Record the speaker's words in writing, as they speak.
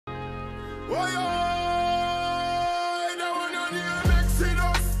Good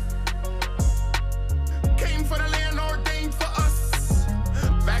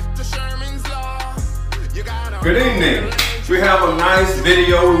evening. We have a nice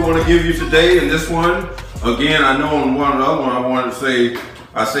video we want to give you today. In this one, again, I know on one other one I wanted to say,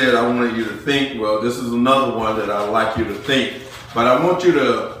 I said I wanted you to think. Well, this is another one that I'd like you to think. But I want you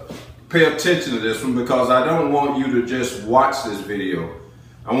to pay attention to this one because I don't want you to just watch this video.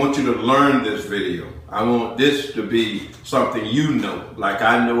 I want you to learn this video. I want this to be something you know, like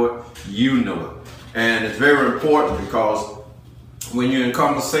I know it, you know it. And it's very important because when you're in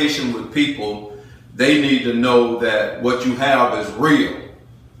conversation with people, they need to know that what you have is real.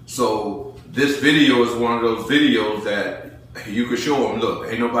 So this video is one of those videos that you could show them, look,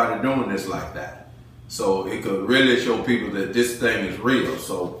 ain't nobody doing this like that. So it could really show people that this thing is real.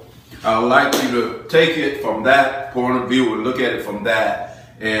 So I'd like you to take it from that point of view and look at it from that.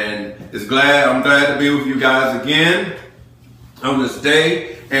 And I'm glad to be with you guys again on this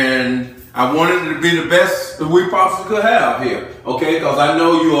day. And I wanted it to be the best that we possibly could have here, okay? Because I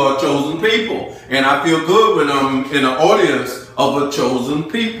know you are a chosen people. And I feel good when I'm in an audience of a chosen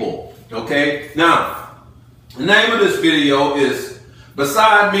people, okay? Now, the name of this video is,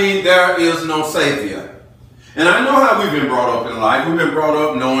 Beside Me, There Is No Savior. And I know how we've been brought up in life. We've been brought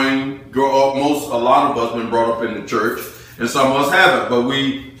up knowing, a lot of us been brought up in the church, and some of us haven't. But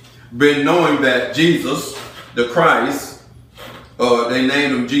we've been knowing that Jesus, the Christ, they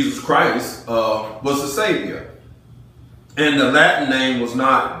named him Jesus Christ, was the Savior. And the Latin name was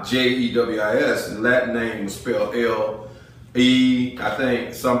not J-E-W-I-S. The Latin name was spelled L-E, I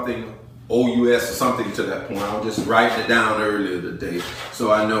think, something O-U-S or something to that point. I was just writing it down earlier today,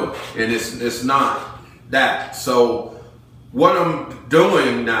 so I know. And it's not that. So what I'm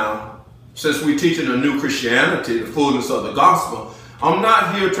doing now, since we're teaching a new Christianity, the fullness of the gospel, I'm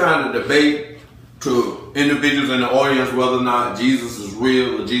not here trying to debate to individuals in the audience whether or not Jesus is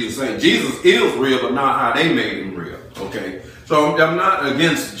real or Jesus ain't. Jesus is real, but not how they made him real, okay? So I'm not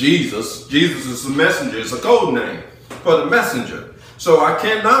against Jesus. Jesus is the messenger. It's a code name for the messenger. So I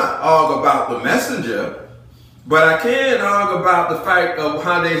cannot argue about the messenger, but I can argue about the fact of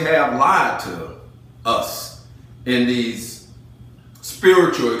how they have lied to us in these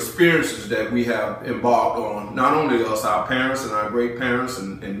spiritual experiences that we have embarked on. Not only us, our parents and our great parents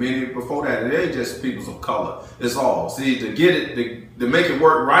and many before that. They're just peoples of color. It's all. See, to get it, to make it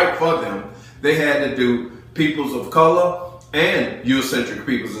work right for them, they had to do peoples of color and Eurocentric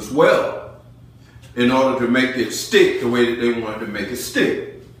peoples as well in order to make it stick the way that they wanted to make it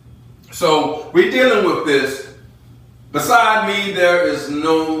stick. So we're dealing with this. Beside me, there is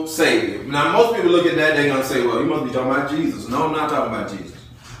no Savior. Now, most people look at that, they're going to say, well, you must be talking about Jesus. No, I'm not talking about Jesus.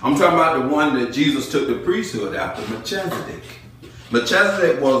 I'm talking about the one that Jesus took the priesthood after, Melchizedek.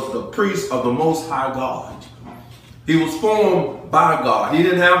 Melchizedek was the priest of the Most High God. He was formed by God. He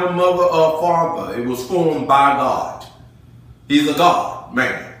didn't have a mother or father. It was formed by God. He's a God,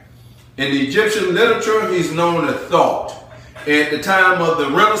 man. In the Egyptian literature, he's known as Thoth. At the time of the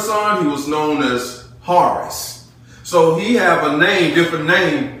Renaissance, he was known as Horus. So he have a name, different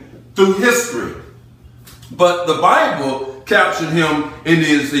name through history. But the Bible captured him in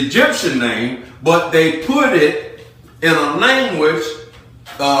his Egyptian name, but they put it in a language,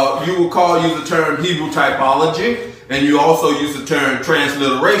 you would use the term Hebrew typology, and you also use the term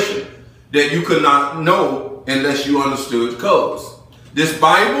transliteration, that you could not know unless you understood codes. This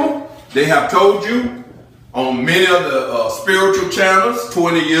Bible, they have told you on many of the spiritual channels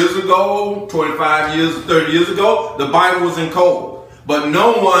 20 years ago, 25 years, 30 years ago, the Bible was in code. But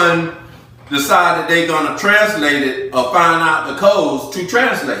no one decided they're going to translate it or find out the codes to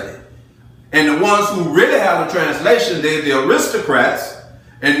translate it. And the ones who really have the translation, they're the aristocrats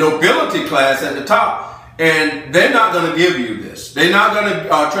and nobility class at the top. And they're not going to give you this. They're not going to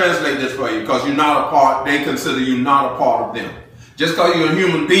translate this for you because you're not a part, they consider you not a part of them. Just because you're a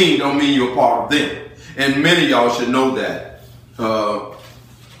human being don't mean you're a part of them. And many of y'all should know that.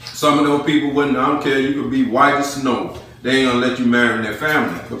 Some of those people wouldn't, I don't care, you could be white as snow. They ain't gonna let you marry their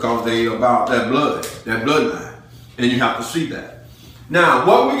family because they about that blood, that bloodline. And you have to see that. Now,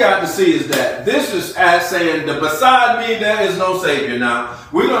 what we got to see is that this is as saying that beside me there is no Savior. Now,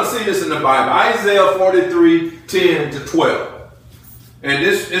 we're gonna see this in the Bible. Isaiah 43, 10 to 12. And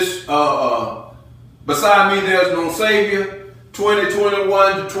this is beside me there is no Savior,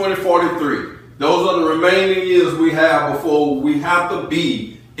 2021 to 2043. Those are the remaining years we have before we have to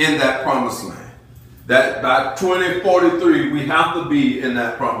be in that promised land. That by 2043, we have to be in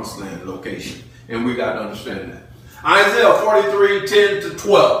that promised land location. And we got to understand that. Isaiah 43, 10 to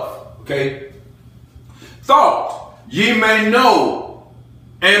 12. Okay. Thought ye may know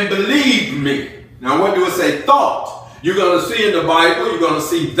and believed me. Now what do it say? Thought. You're going to see in the Bible, you're going to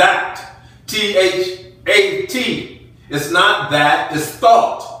see that. T-H-A-T. It's not that, it's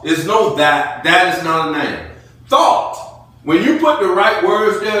thought. It's no that. That is not a name. Thought. When you put the right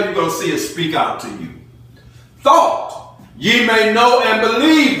words there, you're going to see it speak out to you. Thought. Ye may know and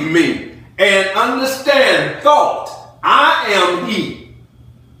believe me and understand. Thought. I am he.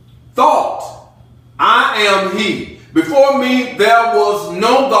 Thought. I am he. Before me there was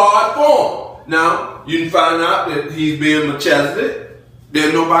no God formed. Now, you can find out that he's being Melchizedek.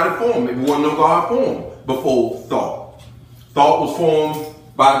 There's nobody formed. There wasn't no God formed before thought. Thought was formed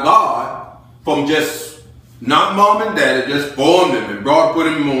by God from just not mom and daddy, just formed him and put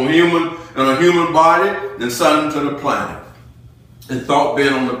him on a human body and sent him to the planet. And thought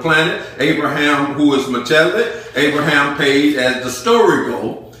being on the planet, Abraham, who is Melchizedek, Abraham paid, as the story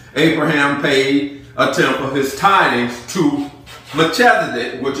goes, Abraham paid a tenth of his tidings to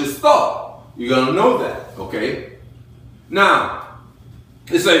Melchizedek, which is thought. You're going to know that, okay? Now,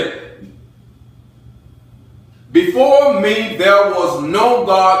 it says, before me there was no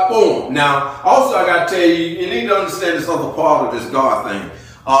God formed. Now, also I got to tell you, you need to understand this other part of this God thing.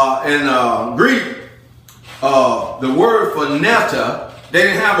 In Greek, the word for netta, they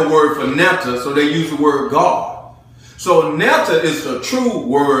didn't have a word for netta, so they used the word God. So netta is the true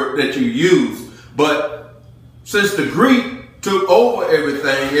word that you use, but since the Greek took over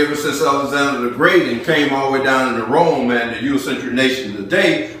everything ever since Alexander the Great and came all the way down into Rome and the Eurocentric nation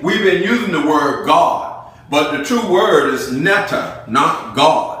today, we've been using the word God. But the true word is netta, not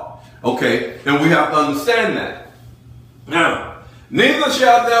God. Okay, and we have to understand that. Now, neither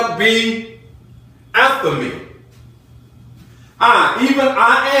shall there be after me. Even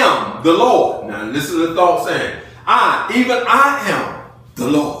I am the Lord. Now, this is the thought saying, even I am the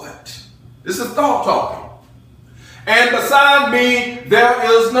Lord. This is thought talking. And beside me, there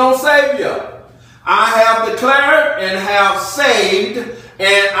is no Savior. I have declared and have saved,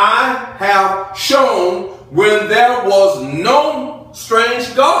 and I have shown when there was no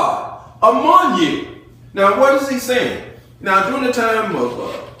strange God among you. Now, what is he saying? Now, during the time of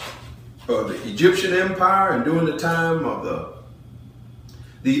the Egyptian Empire and during the time of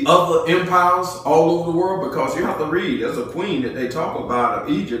the other empires all over the world, because you have to read, there's a queen that they talk about of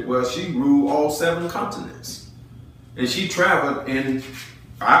Egypt where she ruled all 7 continents. And she traveled in,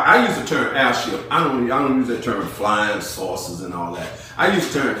 I use the term airship. I don't use that term flying saucers and all that. I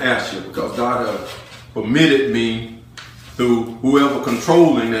use the term airship because God has permitted me through whoever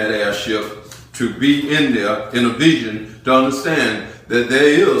controlling that airship to be in there in a vision to understand that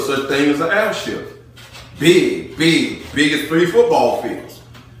there is such thing as an airship. Big as 3 football fields.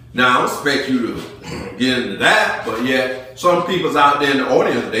 Now, I expect you to get into that, but yet some people's out there in the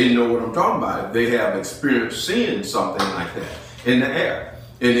audience, they know what I'm talking about. They have experienced seeing something like that in the air.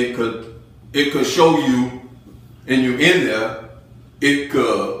 And it could show you, and you're in there, it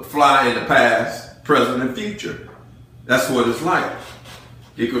could fly in the past, present, and future. That's what it's like.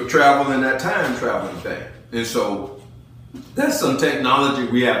 It could travel in that time traveling thing. And so that's some technology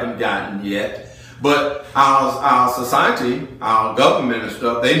we haven't gotten yet. But our society, our government and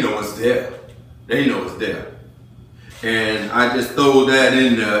stuff, they know it's there. They know it's there. And I just throw that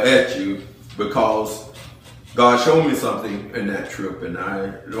in there at you because God showed me something in that trip, and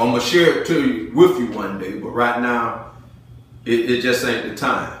I'm going to share it with you one day, but right now, it just ain't the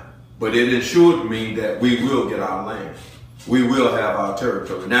time. But it assured me that we will get our land. We will have our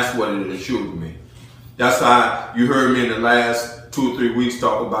territory, and that's what it assured me. That's why you heard me in the last 2 or 3 weeks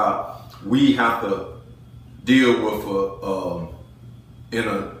talk about we have to deal with in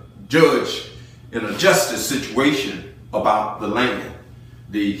a justice situation about the land,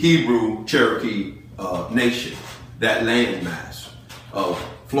 the Hebrew Cherokee nation, that landmass of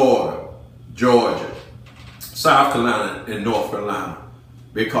Florida, Georgia, South Carolina, and North Carolina,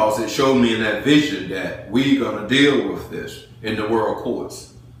 because it showed me in that vision that we're going to deal with this in the world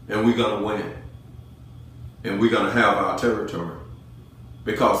courts, and we're going to win, and we're going to have our territory,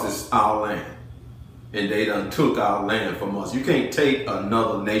 because it's our land, and they done took our land from us. You can't take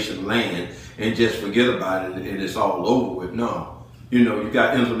another nation's land and just forget about it and it's all over with. No, you know, you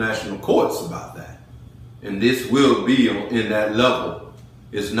got international courts about that. And this will be in that level.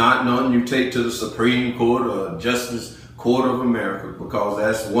 It's not nothing you take to the Supreme Court or Justice Court of America, because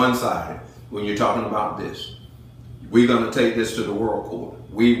that's one-sided when you're talking about this. We're going to take this to the world court.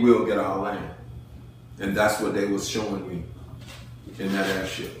 We will get our land. And that's what they was showing me in that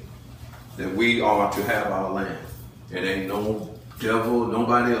airship, that we are to have our land. It ain't no devil,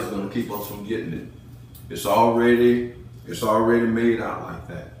 nobody else going to keep us from getting it. It's already made out like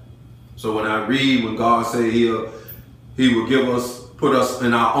that. So when I read, when God say He will give us put us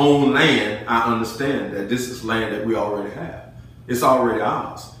in our own land, I understand that this is land that we already have. It's already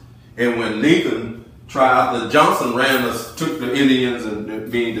ours. And when Lincoln Johnson took the Indians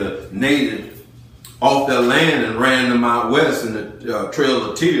and being the native off their land and ran them out west in the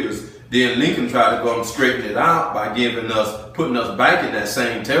Trail of Tears, then Lincoln tried to go and straighten it out by putting us back in that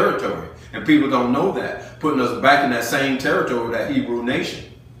same territory. And people don't know that. Putting us back in that same territory, that Hebrew nation.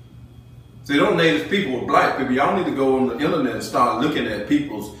 See, those native people were black people. Y'all need to go on the internet and start looking at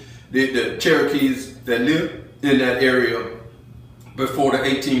the Cherokees that lived in that area before the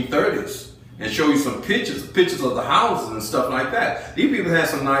 1830s and show you some pictures of the houses and stuff like that. These people had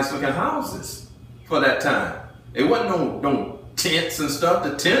some nice looking houses for that time. It wasn't no tents and stuff.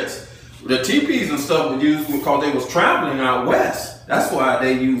 The teepees and stuff were used because they was traveling out west. That's why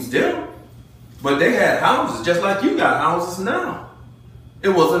they used them. But they had houses just like you got houses now. It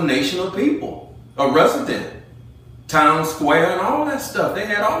was a nation of people, a resident, town square and all that stuff. They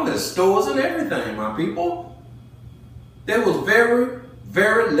had all this, stores and everything, my people. They was very,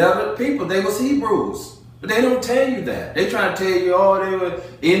 very learned people. They was Hebrews. But they don't tell you that. They try to tell you, oh, they were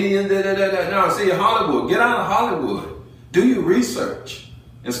Indians, No, see, Hollywood, get out of Hollywood. Do your research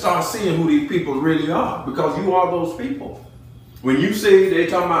and start seeing who these people really are, because you are those people. When you say they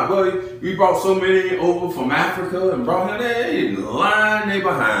talking about, well, we brought so many over from Africa and brought them, they line they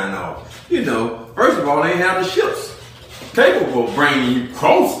behind off. You know, first of all, they ain't have the ships capable of bringing you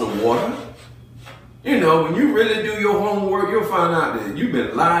across the water. You know, when you really do your homework, you'll find out that you've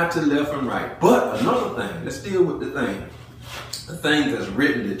been lied to left and right. But another thing, let's deal with the thing that's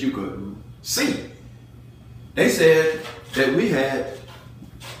written that you could see. They said that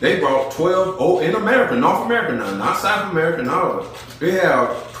they brought 12, in America, North America now, not South America, they have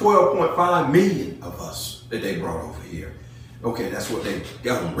 12.5 million of us that they brought over here. Okay, that's what they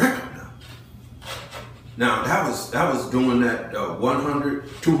got on record now. Now, that was during that 100,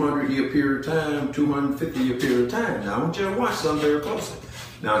 200-year period of time, 250-year period of time. Now, I want you to watch something very closely.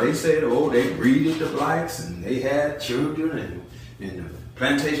 Now, they said, oh, they breeded the blacks, and they had children, and the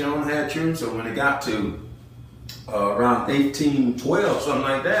plantation owner had children, so when they got to around 1812, something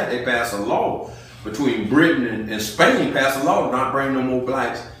like that, they passed a law between Britain and Spain, passed a law to not bring no more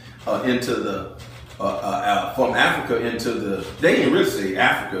blacks into the from Africa into the, they didn't really say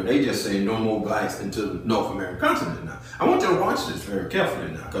Africa, they just say no more blacks into the North American continent now. I want you to watch this very carefully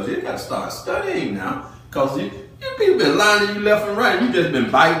now, because you got to start studying now, because you people been lying to you left and right, you just been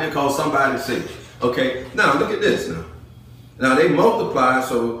biting it because somebody said it. Okay, now look at this now. Now they multiply,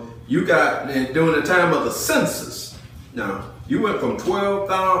 so you got, during the time of the census, now you went from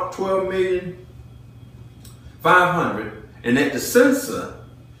 12,500,000, and at the census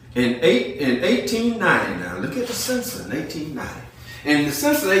in 1890, now look at the census in 1890. In the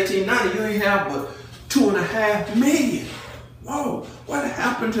census of 1890, you ain't have but 2.5 million. Whoa, what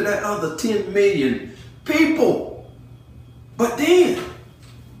happened to that other 10 million people? But then,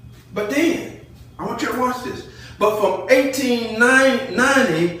 I want you to watch this. But from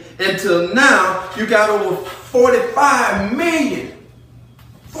 1890 until now, you got over 45 million.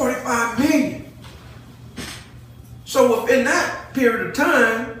 45 million. So within that period of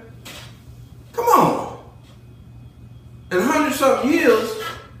time, come on, in 100-something years,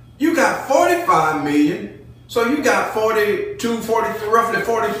 you got 45 million. So you got 42, 43, roughly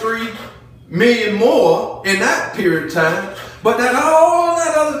 43 million more in that period of time. But that all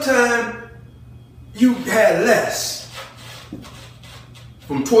that other time, you had less.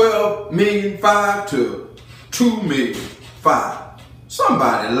 From 12,500,000 to 2,500,000.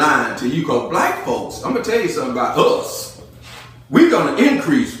 Somebody lying to you, because black folks, I'm going to tell you something about us. We're going to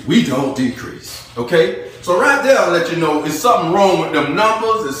increase, we don't decrease. Okay? So right there, I'll let you know, there's something wrong with them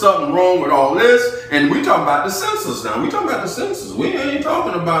numbers, there's something wrong with all this, and we talking about the census now. We talking about the census. We ain't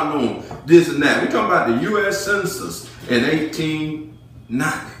talking about no this and that. We talking about the U.S. Census in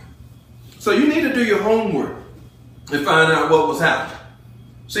 1890. So you need to do your homework and find out what was happening.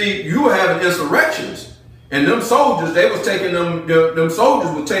 See, you were having insurrections, and them soldiers, they was taking them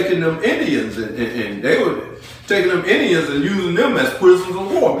soldiers were taking them Indians, and they were taking them Indians and using them as prisoners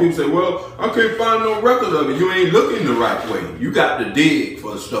of war. People say, well, I can't find no record of it. You ain't looking the right way. You got to dig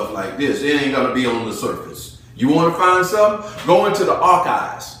for stuff like this. It ain't going to be on the surface. You want to find something? Go into the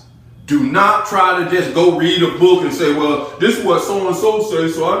archives. Do not try to just go read a book and say, well, this is what so-and-so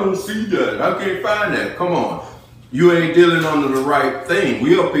says, so I don't see that. I can't find that. Come on. You ain't dealing under the right thing.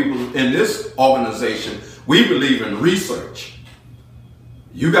 We are people in this organization. We believe in research.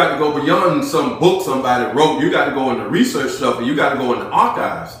 You got to go beyond some book somebody wrote. You got to go into research stuff, and you got to go in the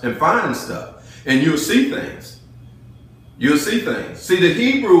archives and find stuff. And you'll see things. You'll see things. See, the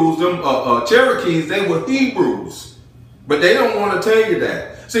Hebrews, them Cherokees, they were Hebrews. But they don't want to tell you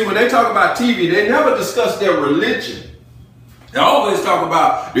that. See, when they talk about TV, they never discuss their religion. They always talk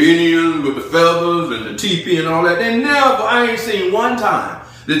about the Indians with the feathers and the teepee and all that. They never, I ain't seen one time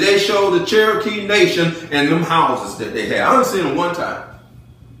that they show the Cherokee Nation and them houses that they had. I haven't seen them one time.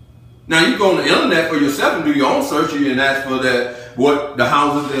 Now you go on the internet for yourself and do your own search and ask for that, what the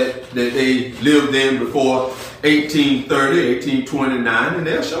houses that they lived in before 1830, 1829, and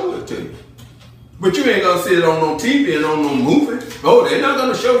they'll show it to you. But you ain't gonna see it on no TV and on no movie. Oh, they're not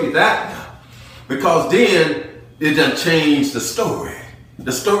gonna show you that now. Because then it done changed the story.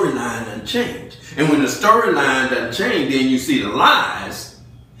 The storyline done changed. And when the storyline done change, then you see the lies,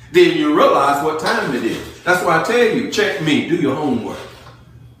 then you realize what time it is. That's why I tell you, check me, do your homework.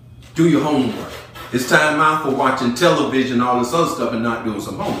 Do your homework. It's time out for watching television, all this other stuff, and not doing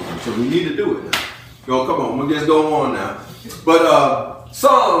some homework. So we need to do it now. Yo, come on, we'll just go on now. But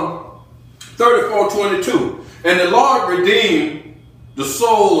Psalm 34:22, and the Lord redeemed the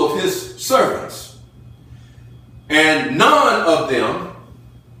soul of his servants, and none of them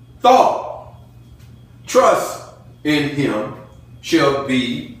thought, trust in him shall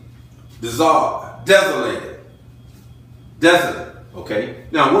be desolated. Desolate. Okay.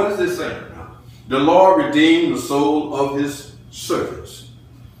 Now, what is this saying now? The Lord redeemed the soul of his servants,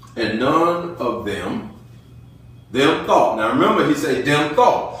 and none of them thought. Now, remember, he said them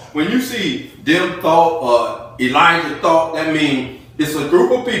thought. When you see them thought, Elijah thought, that means it's a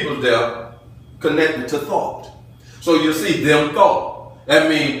group of people there connected to thought. So you see them thought. That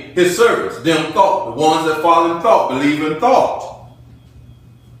means his servants, them thought. The ones that follow in thought, believe in thought.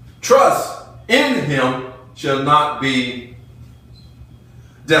 Trust in him shall not be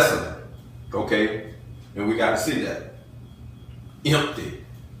desolate. Okay? And we got to see that. Empty,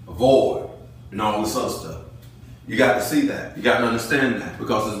 void, and all this other stuff. You got to see that. You got to understand that,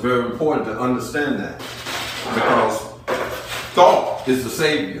 because it's very important to understand that. Because thought is the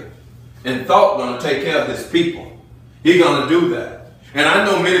Savior. And thought going to take care of his people. He's going to do that. And I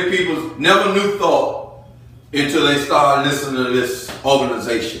know many people never knew thought until they started listening to this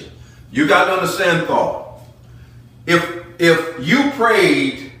organization. You got to understand thought. If you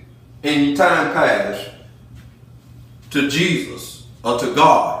prayed in time past to Jesus or to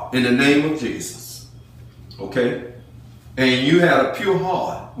God in the name of Jesus, okay, and you had a pure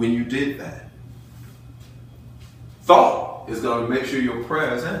heart when you did that, thought is going to make sure your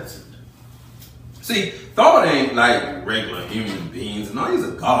prayer is answered. See, thought ain't like regular human beings. No, he's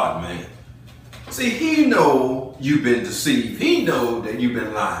a God, man. See, he know you've been deceived. He know that you've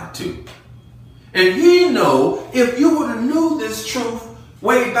been lied to. And he know if you would have knew this truth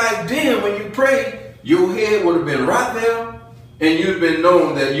way back then when you prayed, your head would have been right there, and you'd been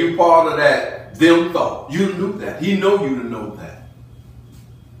known that you part of that them thought. You knew that. He know you to know that.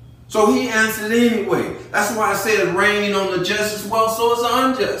 So he answered anyway. That's why I said rain on the just as well, so is the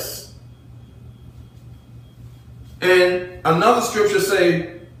unjust. And another scripture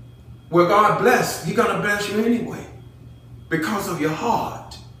say, where God bless, he's going to bless you anyway because of your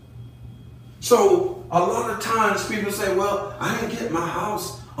heart. So a lot of times people say, well, I didn't get my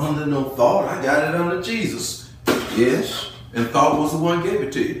house under no thought. I got it under Jesus. Yes, and thought was the one who gave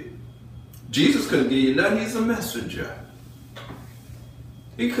it to you. Jesus couldn't give you nothing. He's a messenger.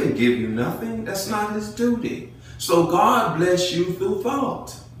 He couldn't give you nothing. That's not his duty. So God bless you through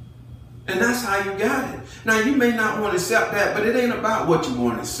thought. And that's how you got it. Now, you may not want to accept that, but it ain't about what you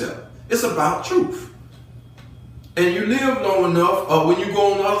want to accept. It's about truth. And you live long enough, or when you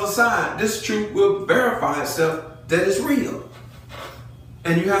go on the other side, this truth will verify itself that it's real.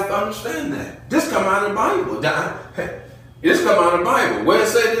 And you have to understand that. This come out of the Bible. This come out of the Bible. Where it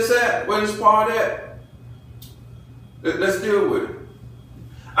say this at? Where this part at? Let's deal with it.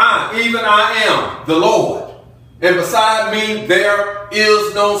 Even I am the Lord. And beside me, there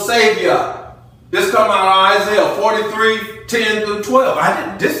is no Savior. This come out of Isaiah 43, 10 through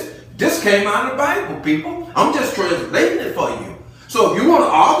 12. This came out of the Bible, people. I'm just translating it for you. So if you want to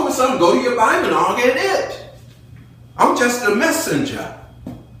argue with something, go to your Bible and argue it. I'm just a messenger.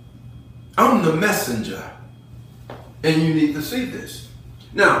 I'm the messenger. And you need to see this.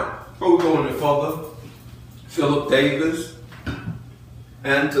 Now, before we go any further, Philip Davis,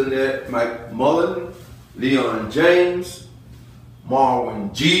 Antoinette McMullen, Leon James,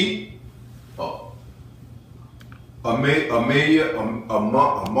 Marvin G, Amelia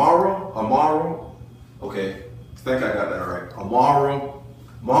Amaro, okay, I think I got that right. Amaro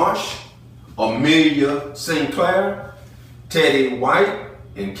Marsh, Amelia Sinclair, Teddy White,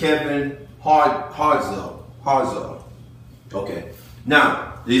 and Kevin Harzel. Okay,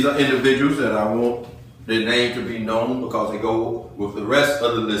 now these are individuals that I want their name to be known because they go with the rest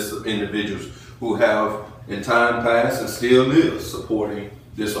of the list of individuals who have in time past and still is supporting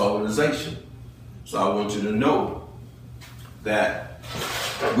this organization. So I want you to know that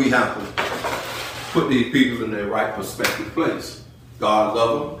we have to put these people in their right perspective place. God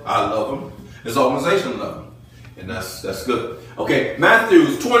love them, I love them, this organization love them, and that's good. Okay,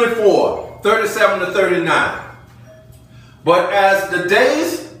 Matthew 24, 37 to 39. But as the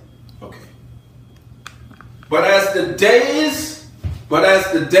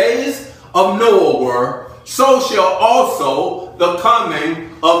days of Noah were, so shall also the coming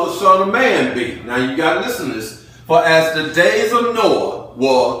of the Son of Man be. Now you got to listen to this. For as the days of Noah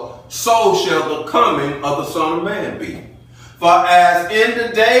were, so shall the coming of the Son of Man be. For as in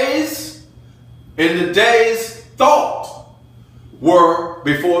the days thought were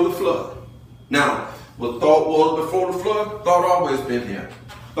before the flood. Now, what thought was before the flood? Thought always been here.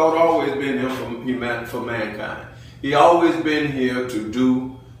 Thought always been here for mankind. He always been here to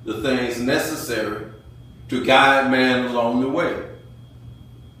do the things necessary to guide man along the way.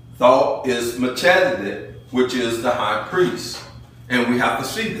 Thought is Melchizedek, which is the high priest. And we have to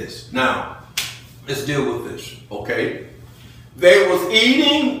see this. Now, let's deal with this, okay? They was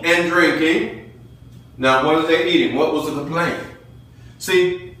eating and drinking. Now, what are they eating? What was the complaint?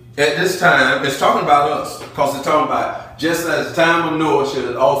 See, at this time, it's talking about us, because it's talking about just as the time of Noah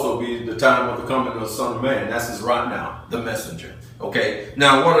should also be the time of the coming of the Son of Man. That's his right now, the messenger. Okay?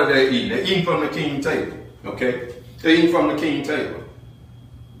 Now, what are they eating? They're eating from the king's table. Okay? They're eating from the king's table.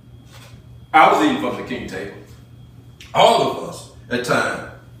 I was eating from the king's table. All of us, at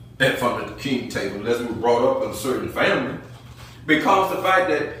time, ate from the king's table, unless we were brought up in a certain family. Because the fact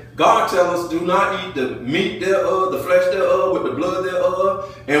that God tells us, do not eat the meat thereof, the flesh thereof, with the blood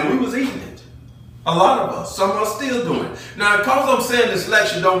thereof, and we was eating it. A lot of us. Some are still doing it. Now, because I'm saying this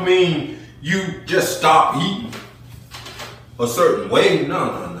lecture don't mean you just stop eating a certain way.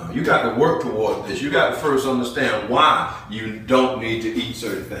 No. You got to work toward this. You got to first understand why you don't need to eat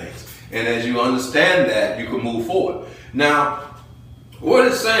certain things. And as you understand that, you can move forward. Now, what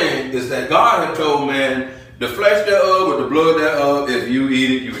it's saying is that God had told man, the flesh thereof with the blood thereof, if you eat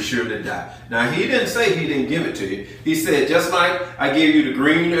it, you will surely die. Now, he didn't say he didn't give it to you. He said, just like I gave you the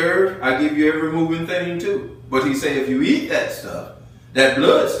green herb, I give you every moving thing too. But he said, if you eat that stuff, that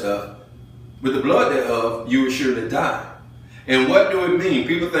blood stuff, with the blood thereof, you will surely die. And what do it mean?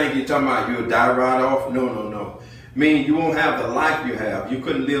 People think you're talking about you'll die right off. No. Meaning you won't have the life you have. You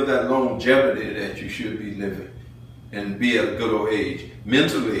couldn't live that longevity that you should be living and be at a good old age.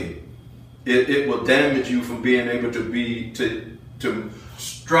 Mentally, it will damage you from being able to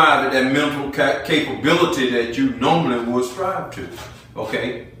strive at that mental capability that you normally would strive to,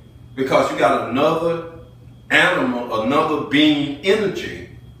 okay? Because you got another animal, another being energy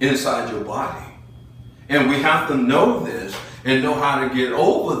inside your body. And we have to know this and know how to get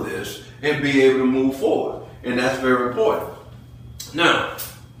over this and be able to move forward. And that's very important. Now,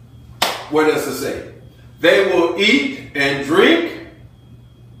 what does it say? They will eat and drink,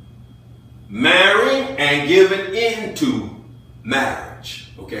 marry, and giving into marriage.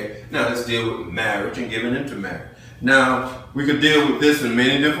 Okay, now let's deal with marriage and giving into marriage. Now, we could deal with this in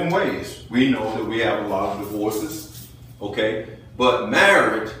many different ways. We know that we have a lot of divorces, okay? But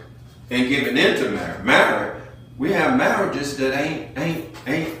marriage and giving into marriage, we have marriages that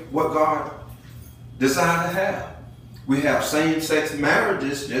ain't what God designed to have. We have same-sex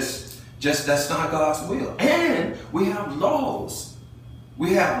marriages, just that's not God's will. And we have laws.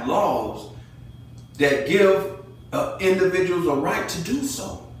 We have laws that give individuals a right to do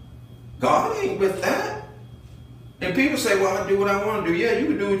so. God ain't with that. And people say, well, I do what I want to do. Yeah, you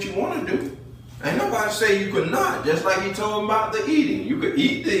can do what you want to do. Ain't nobody say you could not. Just like he told them about the eating. You could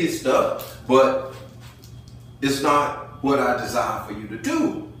eat these stuff, but it's not what I desire for you to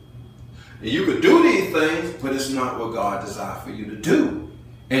do. And you could do these things, but it's not what God desired for you to do.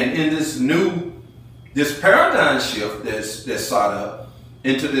 And in this paradigm shift that's sought up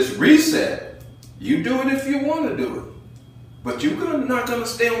into this reset, you do it if you want to do it. But you're not going to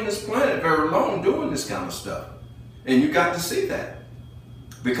stay on this planet very long doing this kind of stuff. And you got to see that.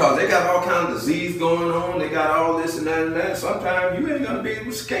 Because they got all kinds of disease going on. They got all this and that and that. Sometimes you ain't going to be able to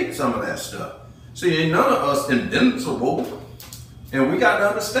escape some of that stuff. See, ain't none of us invincible. And we got to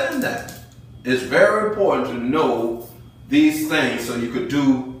understand that. It's very important to know these things so you could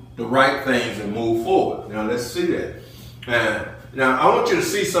do the right things and move forward. Now, let's see that. Now, I want you to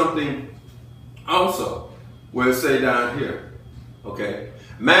see something also where it say down here. Okay?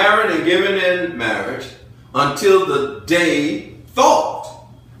 Married and given in marriage until the day thought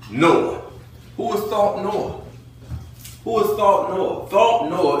Noah. Who is thought Noah? Who is thought Noah? Thought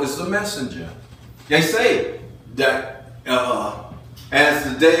Noah is the messenger. They say that as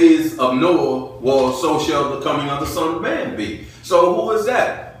the days of Noah were, so shall the coming of the Son of Man be. So who is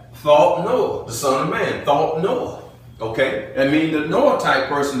that? Thought Noah, the Son of Man, thought Noah. Okay, that means the Noah type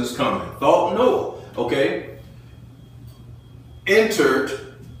person is coming. Thought Noah. Okay,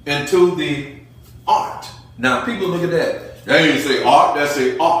 entered into the ark. Now people look at that. They ain't say ark, they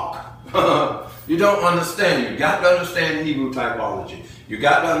say ark. You don't understand. You got to understand Hebrew typology. You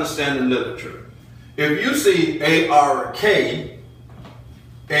got to understand the literature. If you see A-R-K,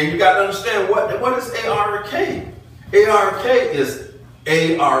 and you got to understand what is A-R-K. A-R-K is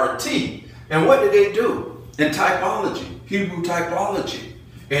A-R-T. And what did they do in typology, Hebrew typology,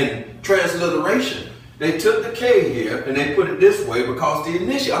 in transliteration? They took the K here and they put it this way because the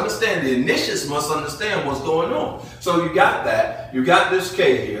initials must understand what's going on. So you got that. You got this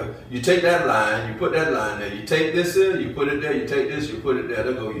K here. You take that line, you put that line there. You take this here, you put it there. You take this, you put it there.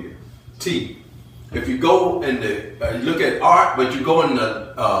 They'll go here. T. If you go in the, you look at art, but you go in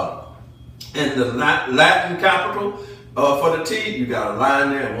the Latin capital for the T, you got a line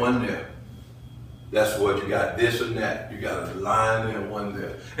there and one there. That's what you got, this and that. You got a line there and one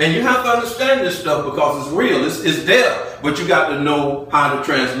there. And you have to understand this stuff because it's real. It's there, but you got to know how to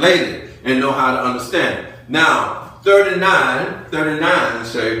translate it and know how to understand it. Now, 39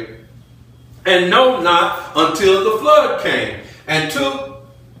 say, and know not until the flood came and took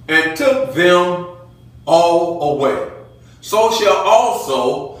them all away. So shall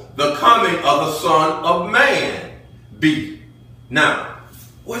also the coming of the Son of Man be. Now,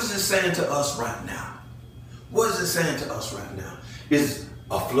 what is it saying to us right now? What is it saying to us right now? Is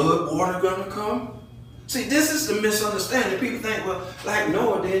a flood water going to come? See, this is the misunderstanding. People think, well, like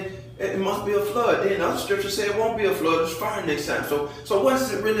Noah did, it must be a flood. Then other scriptures say it won't be a flood, it's fire next time. So what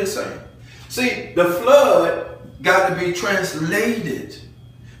is it really saying? See, the flood got to be translated.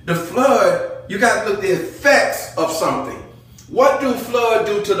 The flood, you got to look at the effects of something. What do flood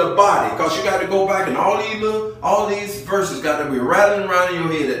do to the body? Because you got to go back and all these verses got to be rattling around in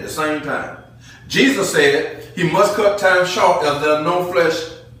your head at the same time. Jesus said he must cut time short if there no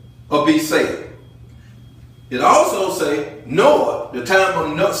flesh will be saved. It also say Noah, the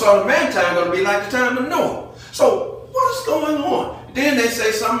time of Son of Man time going to be like the time of Noah. So what is going on? Then they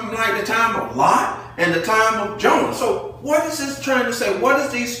say something like the time of Lot and the time of Jonah. So what is this trying to say? What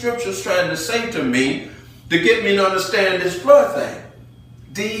is these scriptures trying to say to me to get me to understand this flood thing?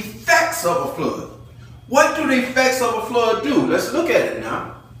 The effects of a flood. What do the effects of a flood do? Let's look at it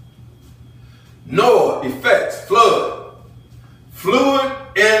now. Noah effects, flood. Fluid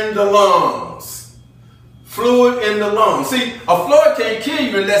in the lungs. Fluid in the lungs. See, a flood can't kill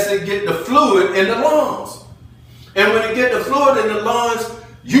you unless it get the fluid in the lungs. And when it get the fluid in the lungs,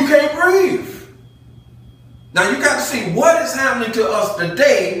 you can't breathe. Now you got to see what is happening to us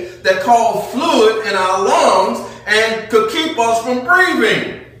today that cause fluid in our lungs and could keep us from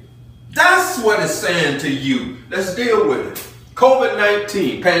breathing. That's what it's saying to you. Let's deal with it.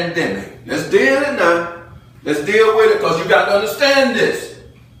 COVID-19 pandemic. Let's deal with it now. Let's deal with it because you got to understand this.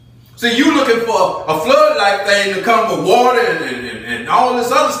 See, you looking for a flood-like thing to come with water and all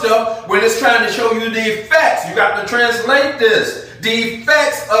this other stuff when it's trying to show you the effects. You got to translate this. The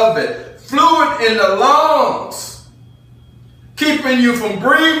effects of it. Fluid in the lungs. Keeping you from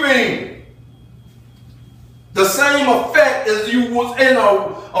breathing. The same effect as you was in in a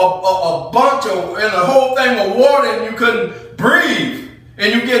whole thing of water and you couldn't breathe.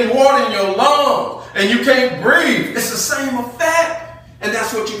 And you getting water in your lungs and you can't breathe. It's the same effect. And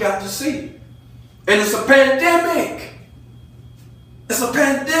that's what you got to see. And it's a pandemic. It's a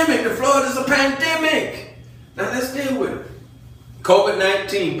pandemic. The flood is a pandemic. Now let's deal with it.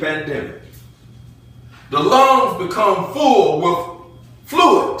 COVID-19 pandemic. The lungs become full with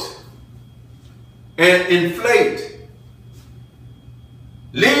fluid and inflate,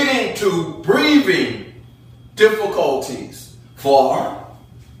 leading to breathing difficulties for,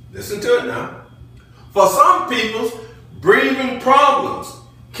 listen to it now, for some people's breathing problems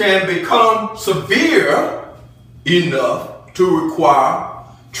can become severe enough to require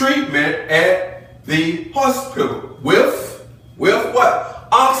treatment at the hospital with what?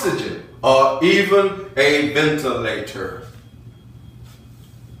 Oxygen or even a ventilator.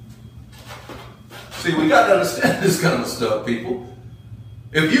 See, we got to understand this kind of stuff, people.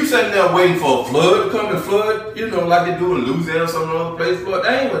 If you sitting there waiting for a flood to come and flood, you know, like they do in Louisiana or some other place, flood,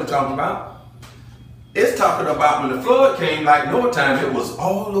 that ain't what it's talking about. It's talking about when the flood came, like Noah time, it was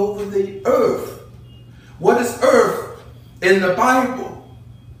all over the earth. What is earth in the Bible?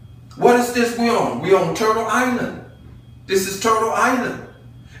 What is this we on? We on Turtle Island. This is Turtle Island.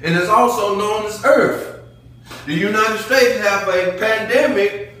 And it's also known as Earth. The United States have a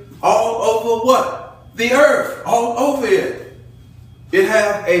pandemic all over what? The earth, all over it. It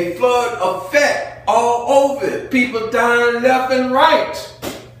has a flood effect all over it. People dying left and right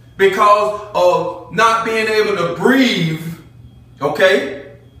because of not being able to breathe,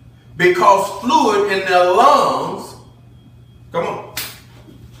 okay? Because fluid in their lungs, come on,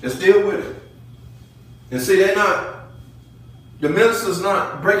 it's still with it. And see, the minister's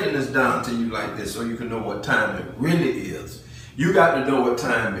not breaking this down to you like this so you can know what time it really is. You got to know what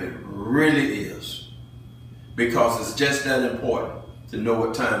time it really is, because it's just that important to know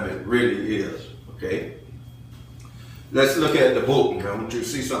what time it really is, okay? Let's look at the book now. I want you to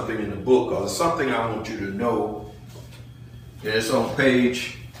see something in the book, because it's something I want you to know. And it's on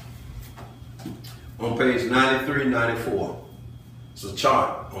page 93, 94. It's a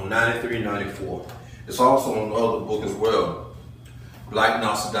chart on 93, 94. It's also on the other book as well, Black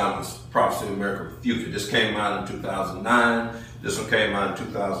Nostradamus, Prophecy of America's Future. This came out in 2009. This one came out in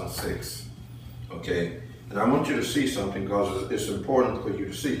 2006. Okay? And I want you to see something, because it's important for you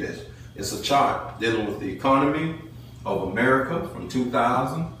to see this. It's a chart dealing with the economy of America from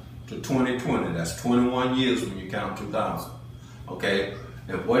 2000 to 2020. That's 21 years when you count 2000. Okay?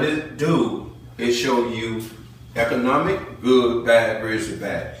 And what it do, it show you economic, good, bad, grizzly,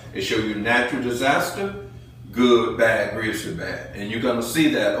 bad. It show you natural disaster, good, bad, grizzly, bad. And you're going to see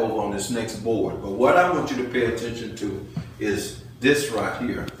that over on this next board. But what I want you to pay attention to is this right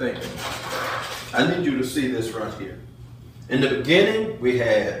here. Thank you. I need you to see this right here. In the beginning, we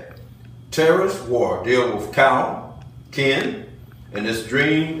had terrorist war, deal with Cal, Ken, and this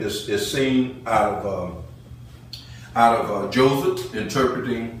dream is seen out of Joseph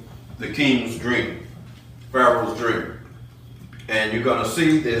interpreting the king's dream, Pharaoh's dream. And you're going to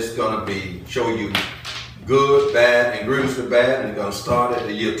see this going to show you good, bad, and grievous bad, and you're going to start at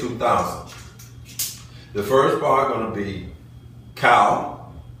the year 2000. The first part going to be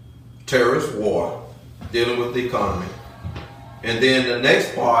Cal, terrorist war, dealing with the economy. And then the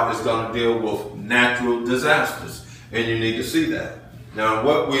next part is going to deal with natural disasters. And you need to see that. Now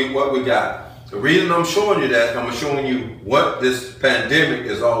what we got, the reason I'm showing you that, I'm showing you what this pandemic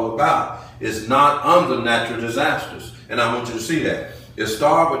is all about. It's not under natural disasters. And I want you to see that. It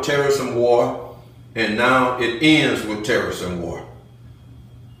started with terrorism war, and now it ends with terrorism war.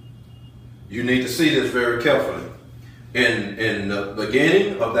 You need to see this very carefully. In the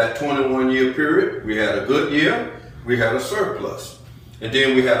beginning of that 21-year period, we had a good year, we had a surplus. And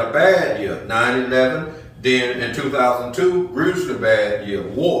then we had a bad year, 9/11. Then in 2002, gruesomely bad year,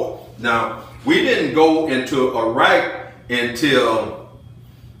 war. Now, we didn't go into Iraq until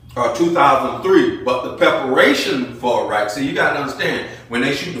 2003, but the preparation for Iraq, see, you got to understand, when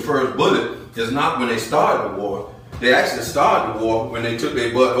they shoot the first bullet, it's not when they started the war. They actually started the war when they took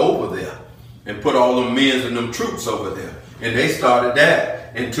their butt over there and put all them men and them troops over there. And they started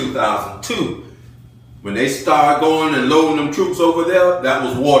that in 2002. When they started going and loading them troops over there, that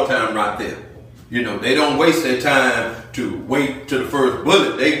was wartime right there. You know, they don't waste their time to wait to the first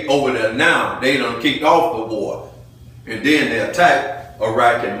bullet. They over there now. They done kicked off the war. And then they attacked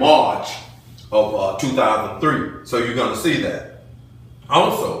Iraq in March of 2003. So you're going to see that.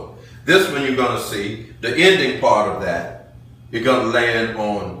 Also, this one you're going to see, the ending part of that, you're going to land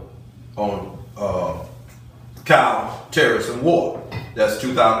on Cal, terrorism war. That's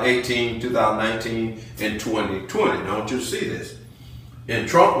 2018, 2019, and 2020. Now I want you to see this. And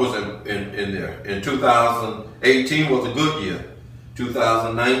Trump was in there. In 2018 was a good year.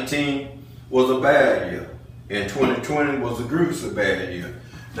 2019 was a bad year. And 2020 was a gruesome bad year.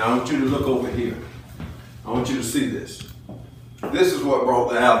 Now I want you to look over here. I want you to see this. This is what brought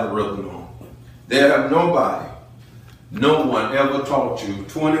the algorithm on. There have no one ever taught you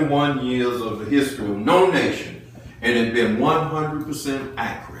 21 years of the history of no nation, and it's been 100%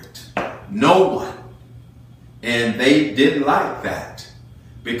 accurate. No one. And they didn't like that,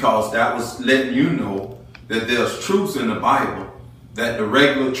 because that was letting you know that there's truths in the Bible that the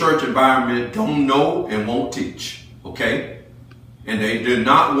regular church environment don't know and won't teach, okay? And they do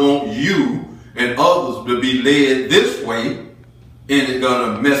not want you and others to be led this way, and it's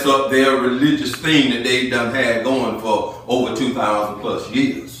gonna mess up their religious thing that they've done had going for over 2,000 plus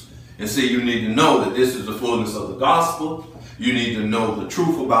years. And see, you need to know that this is the fullness of the gospel. You need to know the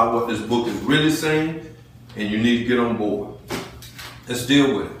truth about what this book is really saying, and you need to get on board. Let's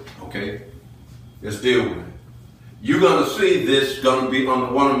deal with it, okay? Let's deal with it. You're going to see this going to be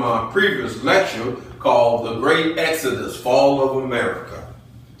on one of my previous lectures called The Great Exodus, Fall of America,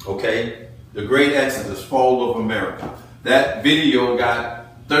 okay? The Great Exodus, Fall of America. That video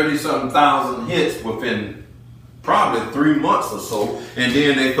got 30-something thousand hits within probably 3 months or so, and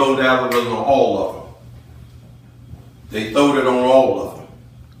then they throw the algorithm on all of them. They throwed it on all of them.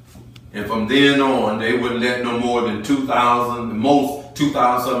 And from then on, they wouldn't let no more than 2,000, the most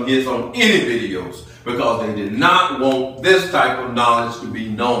 2,000 something hits on any videos because they did not want this type of knowledge to be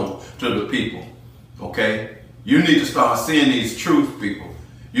known to the people. Okay? You need to start seeing these truths, people.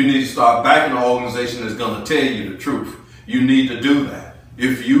 You need to start backing an organization that's going to tell you the truth. You need to do that.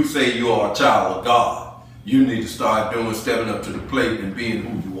 If you say you are a child of God, you need to start stepping up to the plate and being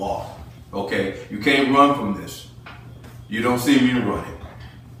who you are. Okay? You can't run from this. You don't see me running.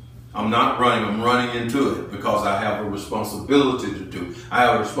 I'm not running. I'm running into it because I have a responsibility to do. I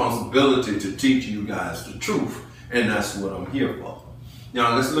have a responsibility to teach you guys the truth, and that's what I'm here for.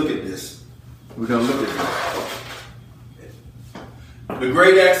 Now, let's look at this. We're going to look at this. The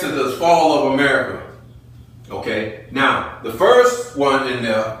Great Exodus, Fall of America. Okay? Now, the first one in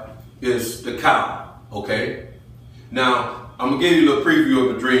there is the cow. Okay? Now, I'm going to give you a preview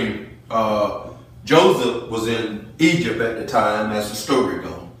of the dream. Joseph was in Egypt at the time, as the story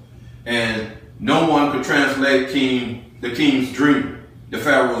goes. And no one could translate the king's dream, the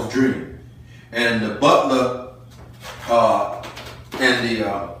Pharaoh's dream. And the butler and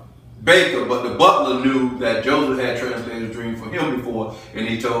the baker, but the butler knew that Joseph had translated the dream for him before, and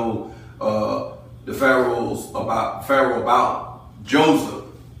he told the Pharaoh about Joseph.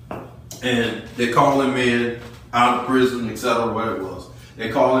 And they called him in out of prison, etc., whatever it was.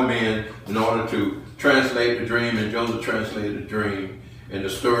 They called him in order to translate the dream, and Joseph translated the dream. And the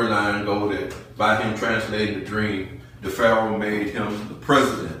storyline goes that by him translating the dream, the Pharaoh made him the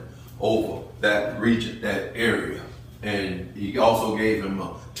president over that region, that area. And he also gave him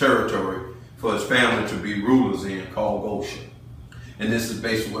a territory for his family to be rulers in called Goshen. And this is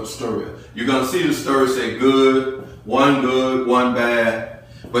basically what the story is. You're going to see the story say good, one bad,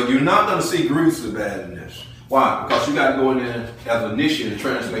 but you're not going to see gruesomely bad in this. Why? Because you got to go in there as an initiate and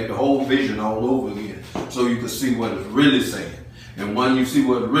translate the whole vision all over again so you can see what it's really saying. And when you see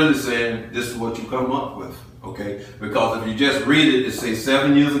what it's really saying, this is what you come up with, okay? Because if you just read it, it says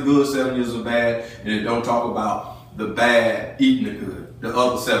 7 years of good, 7 years of bad, and it don't talk about the bad eating the good. The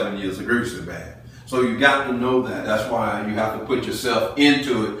other 7 years of gruesome bad. So you got to know that. That's why you have to put yourself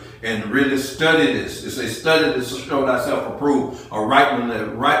into it and really study this. It says study this to show thyself approved, a workman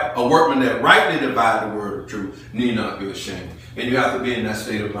that rightly divide the word of truth, need not be ashamed. And you have to be in that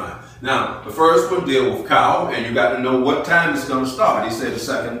state of mind. Now, the first one deal with cow, and you got to know what time it's going to start. He said the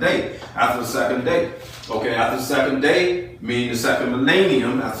second day. After the second day. Okay, after the second day, meaning the second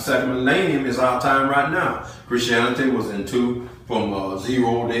millennium. After the second millennium is our time right now. Christianity was in from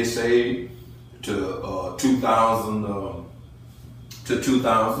 0, they say, to 2000,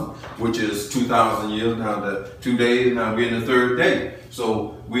 which is 2,000 years. Now, the 2 days, now we're in the third day.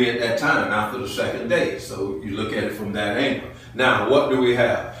 So we're at that time after the second day. So you look at it from that angle. Now, what do we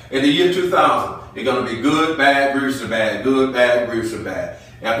have? In the year 2000, it's going to be good, bad, gruesome, bad, good, bad, gruesome, bad.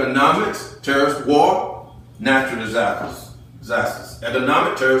 Economics, terrorist war, natural disasters.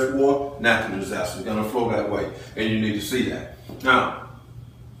 Economic, terrorist war, natural disasters. It's going to flow that way, and you need to see that. Now,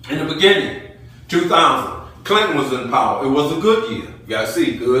 in the beginning, 2000, Clinton was in power. It was a good year. You got to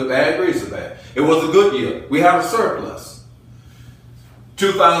see, good, bad, gruesome, bad. It was a good year. We have a surplus.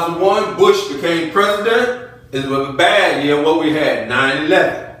 2001, Bush became president. It was a bad year. What we had,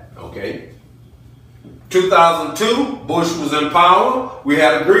 9/11. Okay. 2002, Bush was in power. We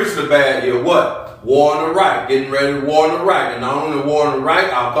had a gruesome bad year. What? War in Iraq. Getting ready to war in Iraq. And not only war in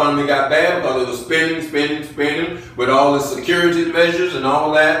Iraq, our economy got bad because it was spending with all the security measures and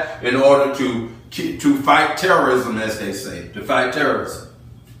all that in order to fight terrorism, as they say, to fight terrorism.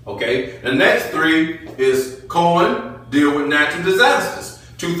 Okay. The next three is Cohen, deal with natural disasters.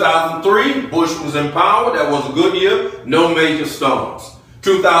 2003, Bush was in power. That was a good year. No major storms.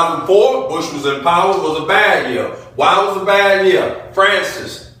 2004, Bush was in power. It was a bad year. Why was it a bad year?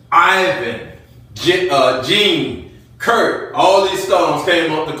 Francis, Ivan, Gene, Kurt, all these storms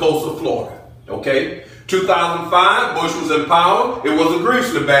came up the coast of Florida. Okay? 2005, Bush was in power. It was a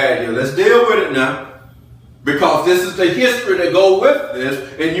gruesomely bad year. Let's deal with it now. Because this is the history that goes with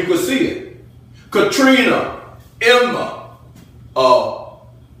this, and you can see it. Katrina, Emma,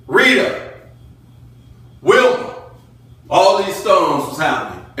 Rita, Wilma, all these storms was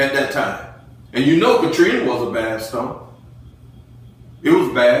happening at that time. And you know Katrina was a bad storm. It was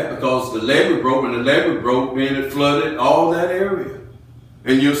bad because the levee broke, and the levee broke, then it flooded all that area.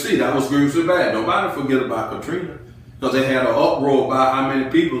 And you'll see that was gruesomely bad. Nobody forget about Katrina because they had an uproar about how many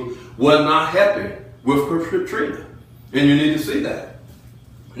people were not happy with Katrina. And you need to see that.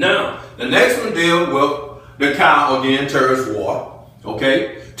 Now, the next one deals with the cow again, terrorist war.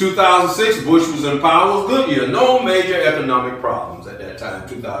 Okay? 2006, Bush was in power. It was a good year. No major economic problems at that time,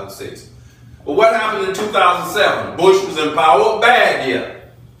 2006. But what happened in 2007? Bush was in power. Bad year.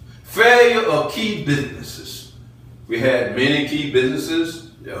 Failure of key businesses. We had many key businesses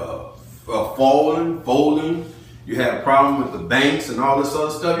folding. You had a problem with the banks and all this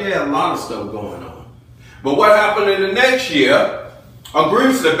other stuff. You had a lot of stuff going on. But what happened in the next year, a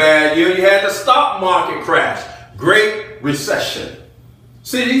grievously bad year, you had the stock market crash, Great Recession.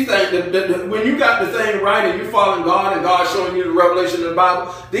 See, these things, when you got the thing right and you're following God and God's showing you the revelation of the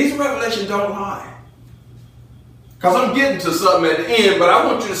Bible, these revelations don't lie. Because I'm getting to something at the end, but I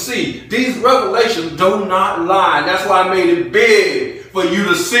want you to see, these revelations do not lie. That's why I made it big for you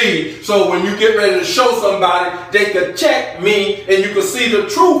to see. So when you get ready to show somebody, they can check me and you can see the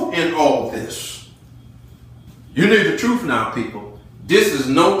truth in all this. You need the truth now, people. This is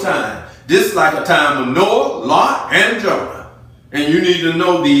no time. This is like a time of Noah, Lot, and Jonah. And you need to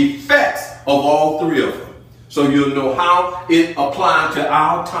know the effects of all three of them. So you'll know how it applies to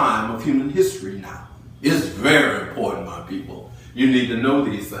our time of human history now. It's very important, my people. You need to know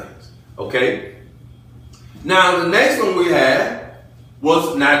these things. Okay? Now, the next one we had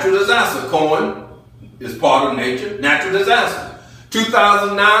was natural disaster. Corn is part of nature. Natural disaster.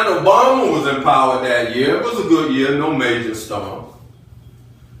 2009, Obama was in power that year. It was a good year. No major storm.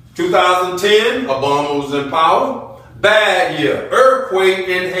 2010, Obama was in power. Bad year. Earthquake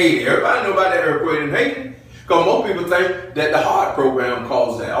in Haiti. Everybody know about that earthquake in Haiti? Because most people think that the HART program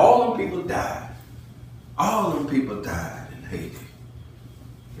caused that. All them people died. All them people died in Haiti.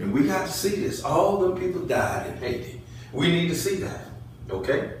 And we got to see this. All them people died in Haiti. We need to see that.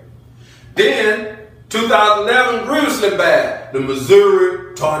 Okay? Then, 2011, grievously bad. The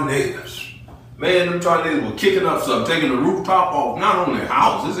Missouri tornadoes. Man, them tornadoes were kicking up something, taking the rooftop off, not only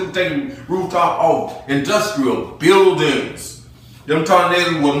houses, they were taking the rooftop off industrial buildings. Them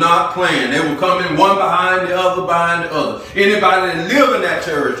tornadoes were not playing. They were coming one behind the other, Anybody that live in that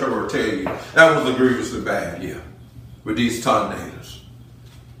territory will tell you that was a grievously bad year with these tornadoes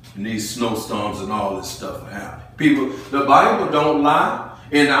and these snowstorms and all this stuff happening. People, the Bible don't lie,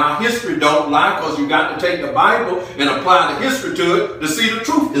 and our history don't lie, because you got to take the Bible and apply the history to it to see the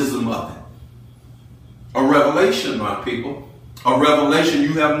truthism of it. A revelation, my people. A revelation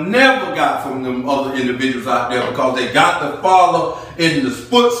you have never got from them other individuals out there, because they got to follow in the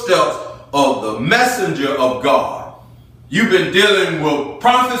footsteps of the messenger of God. You've been dealing with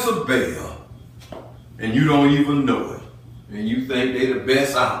prophets of Baal, and you don't even know it. And you think they're the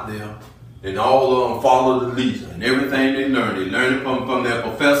best out there, and all of them follow the leader, and everything they learn it from their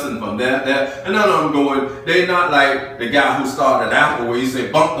professor and from that. And none of them going, they're not like the guy who started Apple, where he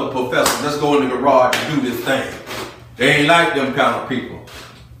said, bump the professor, let's go in the garage and do this thing. They ain't like them kind of people.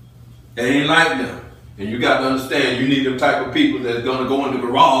 They ain't like them. And you got to understand, you need them type of people that's going to go in the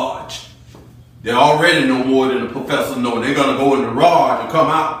garage. They already know more than the professor know. They're going to go in the garage and come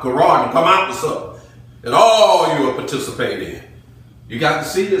out with something that all you will participate in. You got to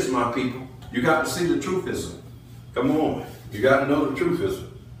see this, my people. You got to see the truthism. Come on. You got to know the truthism.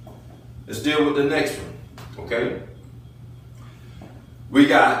 Let's deal with the next one. Okay? We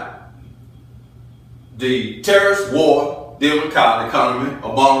got the terrorist war, deal with the economy,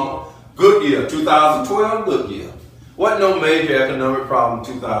 Obama, good year. 2012, good year. Wasn't no major economic problem in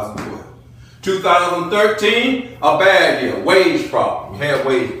 2012. 2013, a bad year, wage problem. You had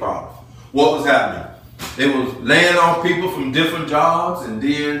wage problem. What was happening? They was laying off people from different jobs, and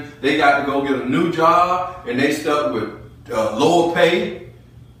then they got to go get a new job, and they stuck with lower pay.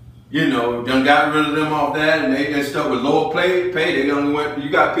 You know, done got rid of them off that, and they stuck with lower pay. They done went.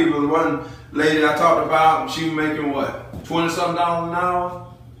 You got people, one lady I talked about, she was making what, $20-something an hour.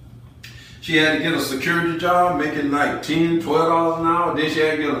 She had to get a security job, making like $10, $12 an hour. Then she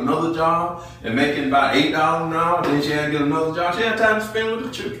had to get another job and making about $8 an hour. Then she had to get another job. She had time to spend with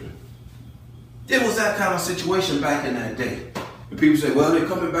the children. It was that kind of situation back in that day. And people say, well, they're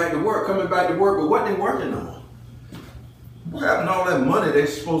coming back to work, but what they working on? What happened to all that money they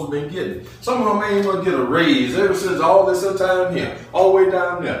supposed to be getting? Some of them ain't gonna get a raise ever since all this time here, all the way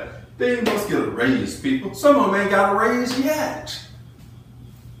down there. They ain't gonna get a raise, people. Some of them ain't got a raise yet.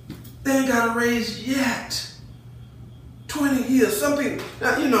 They ain't got a raise yet. 20 years. Some people,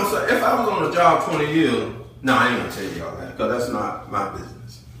 now, you know, so if I was on a job 20 years, no, I ain't gonna tell y'all that, because that's not my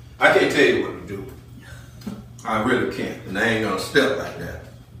business. I can't tell you what to do. I really can't, and I ain't gonna step like that.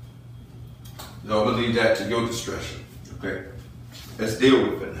 So I'm gonna leave that to your discretion. Okay, let's deal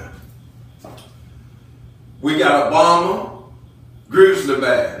with it now. We got Obama, grievously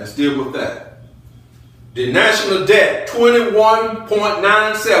bad. Let's deal with that. The national debt,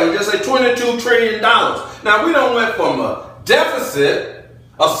 21.97, just say $22 trillion. Now we don't went from a deficit,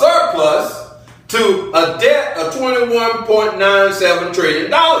 a surplus, to a debt of $21.97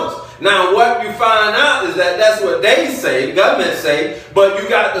 trillion. Now what you find out is that that's what they say, government say, but you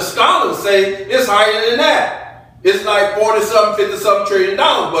got the scholars say it's higher than that. It's like 40-something, 50-something trillion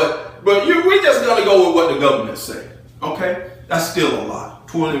dollars, but we're just gonna go with what the government say. Okay? That's still a lot.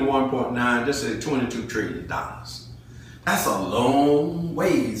 21.9, just say $22 trillion. That's a long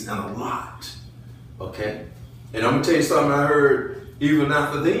ways and a lot. Okay? And I'm gonna tell you something I heard even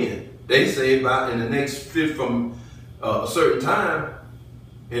after then. They say about in the next from a certain time,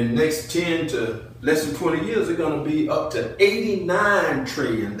 in the next 10 to less than 20 years, they're gonna be up to $89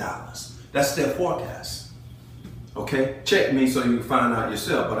 trillion. That's their forecast. Okay, check me so you can find out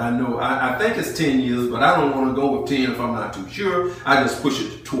yourself. But I know, I think it's 10 years, but I don't want to go with 10 if I'm not too sure. I just push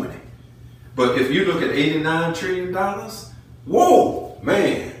it to 20. But if you look at $89 trillion, whoa,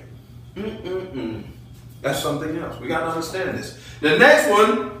 man, that's something else. We got to understand this. The next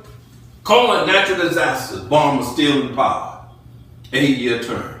one, calling natural disasters, bomb stealing power, 8-year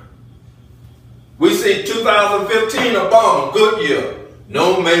term. We see 2015, a bomb, good year,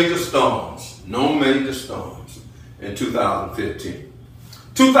 no major storms, in 2015.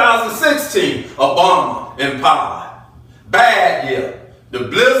 2016, Obama in power. Bad year. The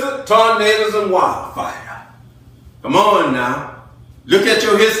blizzard, tornadoes, and wildfire. Come on now. Look at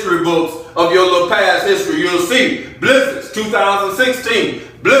your history books of your little past history. You'll see blizzards, 2016,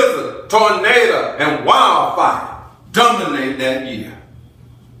 blizzard, tornado, and wildfire dominate that year.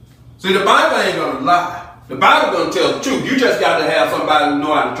 See, the Bible ain't going to lie. The Bible going to tell the truth. You just got to have somebody who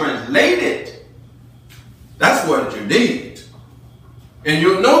know how to translate it. That's what you need. And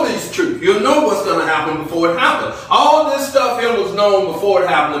you'll know these truths. You'll know what's going to happen before it happens. All this stuff here was known before it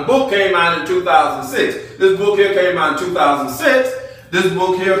happened. The book came out in 2006. This book here came out in 2006. This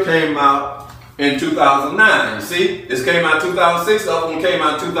book here came out in 2009. You see? This came out in 2006. The other one came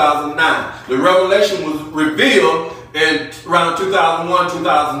out in 2009. The revelation was revealed in around 2001,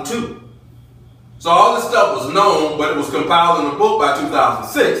 2002. So all this stuff was known, but it was compiled in a book by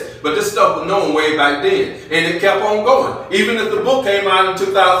 2006. But this stuff was known way back then. And it kept on going. Even if the book came out in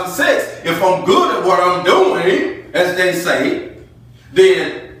 2006, if I'm good at what I'm doing, as they say,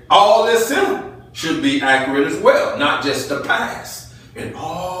 then all this here should be accurate as well, not just the past. And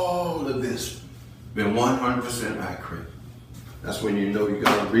all of this been 100% accurate. That's when you know you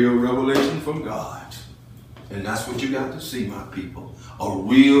got a real revelation from God. And that's what you got to see, my people. A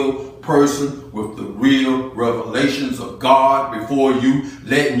real person with the real revelations of God before you,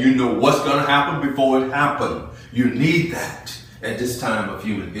 letting you know what's going to happen before it happened. You need that at this time of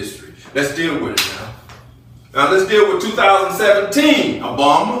human history. Let's deal with it now. Now let's deal with 2017.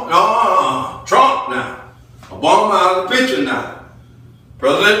 Obama, Trump now. Obama out of the picture now.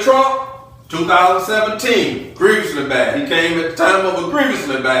 President Trump, 2017, grievously bad. He came at the time of a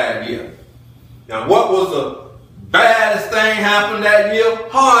grievously bad year. Now what was the baddest thing happened that year?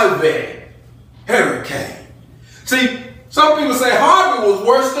 Harvey, hurricane. See, some people say Harvey was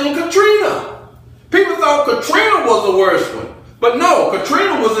worse than Katrina. People thought Katrina was the worst one. But no,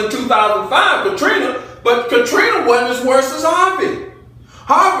 Katrina was in 2005, but Katrina wasn't as worse as Harvey.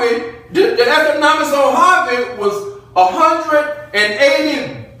 Harvey, the economics on Harvey was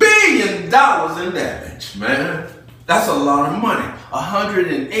 $180 billion in damage, man. That's a lot of money.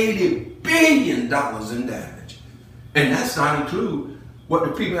 $180 billion in damage. And that's not include what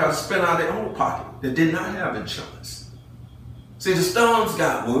the people have to spend out of their own pocket that did not have insurance. See, the storms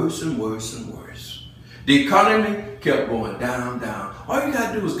got worse and worse and worse. The economy kept going down, down. All you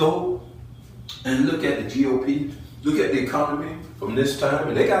got to do is go and look at the GOP, look at the economy from this time,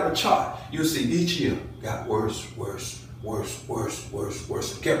 and they got a chart. You'll see each year got worse, worse, worse, worse, worse,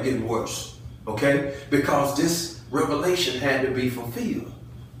 worse. It kept getting worse, okay? Because this revelation had to be fulfilled.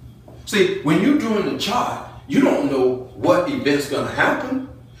 See, when you're doing the chart, you don't know what event's going to happen.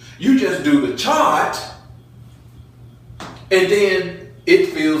 You just do the chart, and then it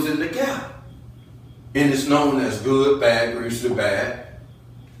fills in the gap. And it's known as good, bad, greasy, bad,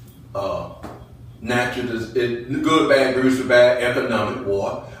 good, bad, greasy, bad, economic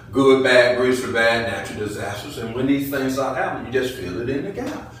war, good, bad, greasy, bad, natural disasters. And when these things start happening, you just fill it in the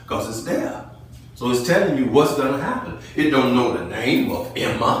gap because it's there. So it's telling you what's going to happen. It don't know the name of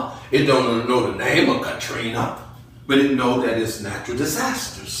Emma. It don't know the name of Katrina. But it know that it's natural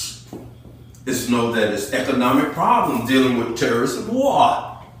disasters. It's know that it's economic problems dealing with terrorism and war.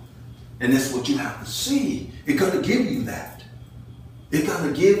 And that's what you have to see. It's going to give you that. It's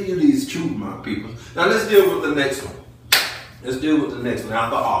going to give you these truths, my people. Now let's deal with the next one. Let's deal with the next one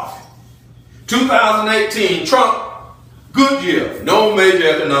after Harvey. 2018, Trump, good year. No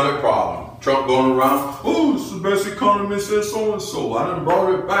major economic problem. Trump going around, oh, this is the best economy since so-and-so. I done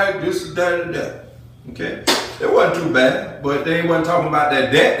brought it back, this is that and that. Okay? It wasn't too bad, but they wasn't talking about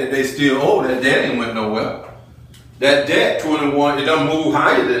that debt that they still owe. That debt ain't went nowhere. That debt, 21, it done moved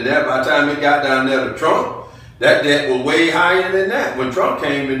higher than that by the time it got down there to Trump. That debt was way higher than that. When Trump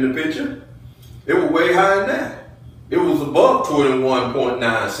came in the picture, it was way higher than that. It was above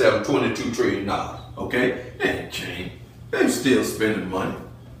 21.97, $22 trillion. Okay? It ain't changed. They're still spending money.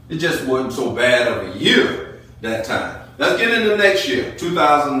 It just wasn't so bad of a year that time. Let's get into next year,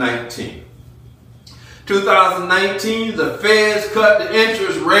 2019. 2019, the Feds cut the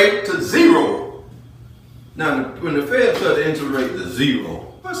interest rate to 0. Now, when the Feds cut the interest rate to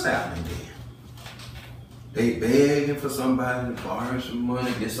 0, what's happening then? They begging for somebody to borrow some money,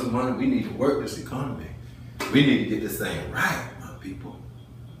 get some money. We need to work this economy. We need to get this thing right, my people.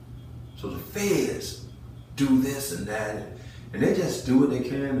 So the Feds do this and that, and they just do what they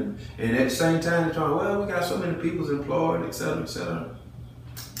can. And at the same time, they're trying, well, we got so many people employed, et cetera, et cetera.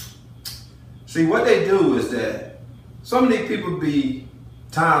 See, what they do is that some of these people be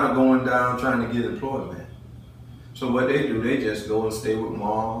tired of going down trying to get employment. So what they do, they just go and stay with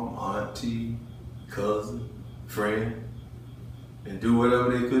mom, auntie, cousin, friend, and do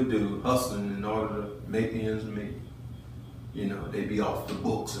whatever they could do, hustling in order to make ends meet. You know, they be off the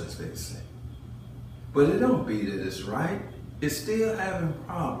books, as they say. But it don't be that it's right. It's still having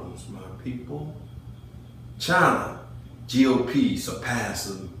problems, my people. China, GOP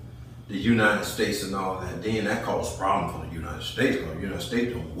surpassing the United States and all that. Then that caused problems for the United States, because the United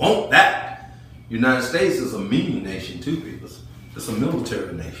States don't want that. United States is a mean nation too, people. It's a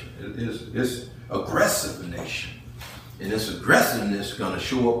military nation. It's aggressive nation. And this aggressiveness is going to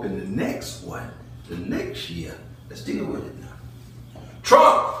show up in the next one, the next year. Let's deal with it now.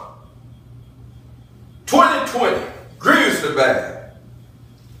 Trump, 2020, grievously bad.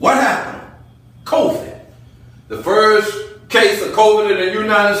 What happened? COVID. The first case of COVID in the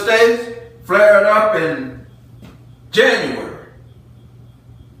United States flared up in January.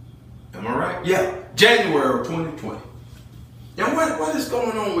 Am I right? Yeah, January of 2020. Now, what is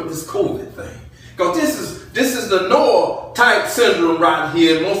going on with this COVID thing? Because this is the Noah type syndrome right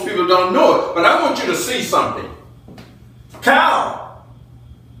here, and most people don't know it. But I want you to see something. Cow,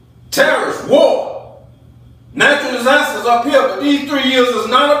 terrorist, war, natural disasters up here, but these 3 years is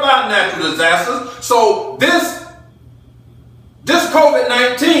not about natural disasters. So this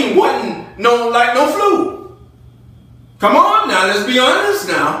COVID-19 wasn't like no flu. Come on now, let's be honest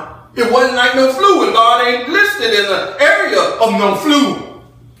now. It wasn't like no flu, and God ain't listed in the area of no flu.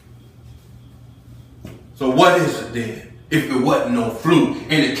 So what is it then, if it wasn't no flu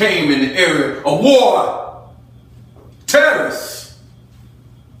and it came in the area of war, terrorists,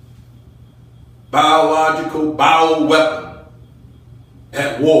 biological bioweapon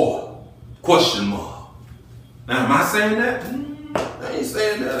at war, question mark. Now, am I saying that? I ain't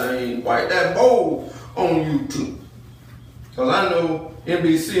saying that. I ain't quite that bold on YouTube. Because I know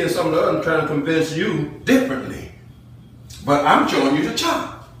NBC and some of the others trying to convince you differently. But I'm showing you the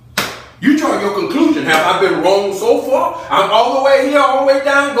chart. You draw your conclusion. Have I been wrong so far? I'm all the way here, all the way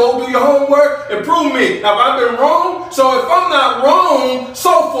down. Go do your homework and prove me. Have I been wrong? So if I'm not wrong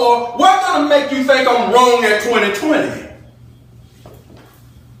so far, what's going to make you think I'm wrong at 2020?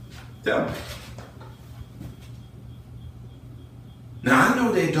 Tell me. Now, I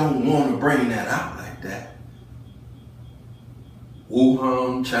know they don't want to bring that out like that.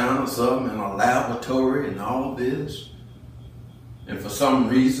 Wuhan, China, something in a laboratory and all this. And for some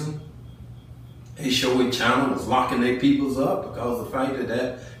reason, they showed China was locking their peoples up because of the fact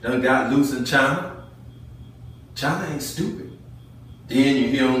that done got loose in China. China ain't stupid. Then you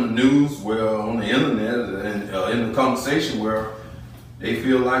hear on the news, well, on the internet, and in the conversation where they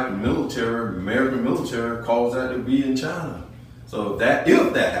feel like the military, American military, caused that to be in China. So if that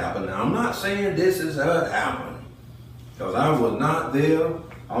happened, now I'm not saying this is how it happened, because I was not there.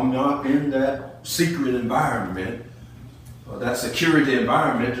 I'm not in that secret environment, or that security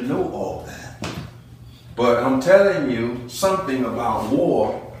environment to know all that. But I'm telling you something about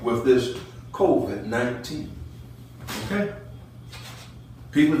war with this COVID-19. Okay?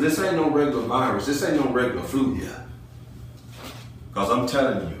 People, this ain't no regular virus. This ain't no regular flu yet. Because I'm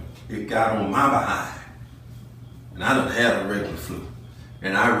telling you, it got on my behind. And I done had a regular flu.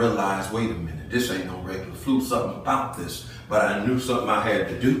 And I realized, wait a minute, this ain't no regular flu, something about this. But I knew something I had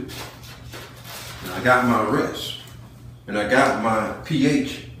to do. And I got my rest. And I got my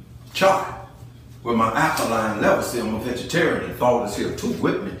pH chart with my alkaline level. See, I'm a vegetarian, and thought is here too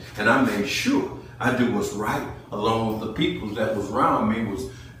with me. And I made sure I do what's right along with the people that was around me was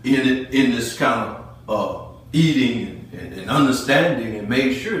in this kind of eating and understanding, and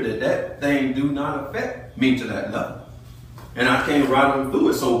made sure that thing do not affect me to that level. And I came right on through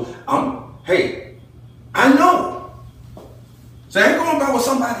it. So hey, I know. So I ain't going by what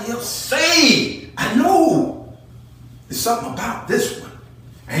somebody else say. I know. There's something about this one.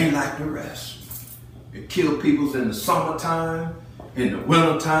 I ain't like the rest. It kills people in the summertime, in the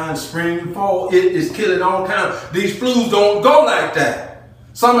wintertime, spring and fall. It is killing all kinds. These flus don't go like that.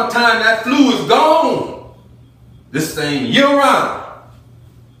 Summertime, that flu is gone. This thing year-round.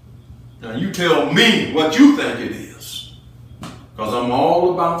 Now you tell me what you think it is. Because I'm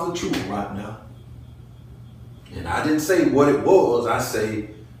all about the truth right now. And I didn't say what it was. I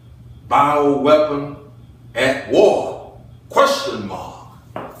say bioweapon at war. Question mark.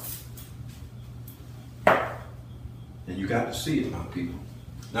 And you got to see it, my people.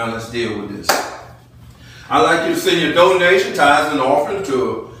 Now let's deal with this. I'd like you to send your donation, tithes, and offering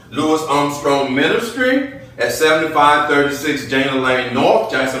to Louis Armstrong Ministry at 7536 Jana Lane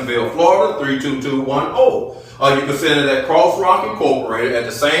North, Jacksonville, Florida, 32210. Or you can send it at Cross Rock Incorporated at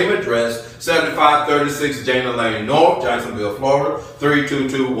the same address, 7536 Jana Lane North, Jacksonville, Florida,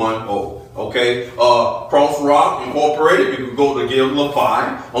 32210. Okay, Cross Rock Incorporated, you can go to Give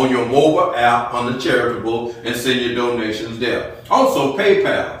LaFi on your mobile app on the charitable and send your donations there. Also,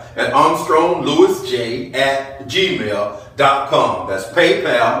 PayPal at ArmstrongLewisJ@gmail.com. That's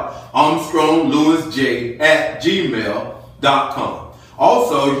PayPal, ArmstrongLewisJ@gmail.com.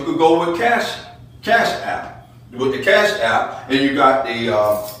 Also, you could go with Cash App. With the Cash App, and you got the,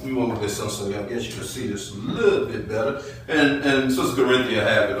 let me move this so I guess you can see this a little bit better. And Sister Corinthia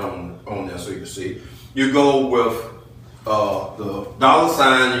have it on there so you can see. You go with the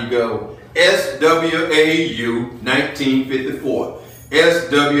 $, you go SWAU 1954.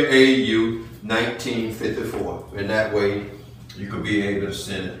 SWAU 1954. And that way you could be able to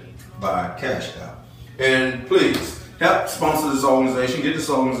send it by Cash App. And please help sponsor this organization, get this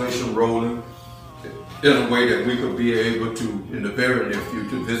organization rolling in a way that we could be able to, in the very near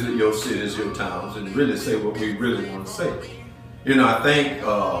future, visit your cities, your towns, and really say what we really want to say. You know, I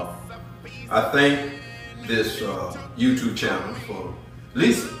thank this YouTube channel for at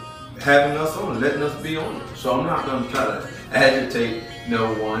least having us on, letting us be on it. So I'm not going to try to agitate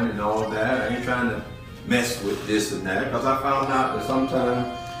no one and all that. I ain't trying to mess with this and that, because I found out that sometimes,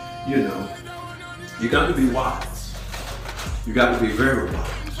 you know, you got to be wise. You got to be very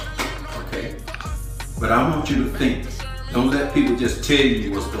wise, okay? But I want you to think. Don't let people just tell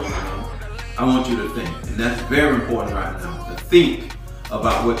you what's going on. I want you to think. And that's very important right now, to think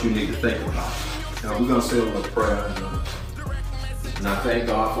about what you need to think about. Now we're going to say a little prayer. And I thank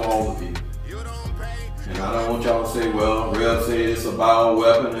God for all of you. And I don't want y'all to say, well, Rev said it's a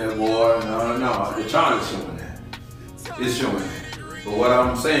bioweapon at war. No, the China's showing that. It's showing that. But what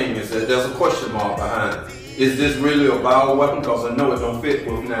I'm saying is that there's a question mark behind it. Is this really a bioweapon? Because I know it don't fit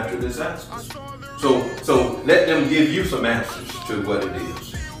with natural disasters. So let them give you some answers to what it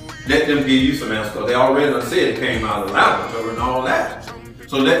is. Let them give you some answers, because they already said it came out of the laboratory and all that.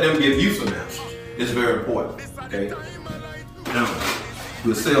 So let them give you some answers. It's very important, okay? Now,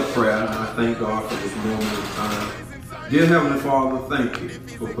 we'll say a prayer, and I thank God for this moment of time. Dear Heavenly Father, thank you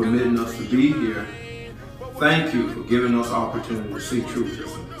for permitting us to be here. Thank you for giving us opportunity to see truth.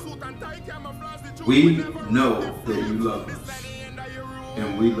 We know that you love us,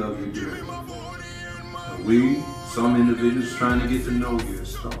 and we love you dearly. Some individuals trying to get to know you and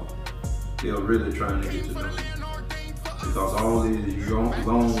stuff. They're really trying to get to know you. Because all these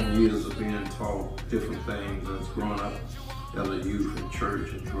long years of being taught different things, as growing up as a youth in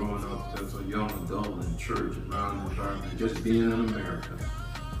church and growing up as a young adult in church around the environment, just being in America,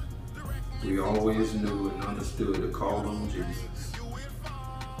 we always knew and understood to call on Jesus.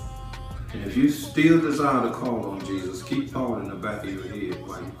 And if you still desire to call on Jesus, keep thought in the back of your head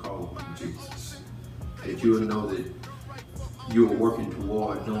while you call on Jesus. That you will know that you are working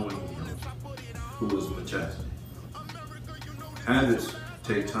toward knowing Him, who is majestic. Habits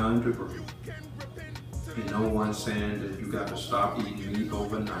take time to break. And no one's saying that you got to stop eating meat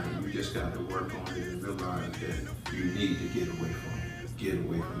overnight. You just got to work on it and realize that you need to get away from it. Get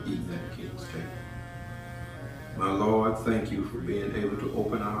away from eating that king's table. My Lord, thank you for being able to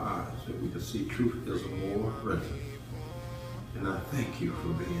open our eyes that we can see truth is more present. And I thank you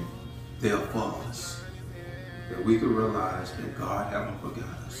for being there for us. That we could realize that God haven't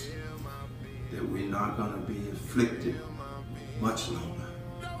forgot us. That we're not going to be inflicted much longer.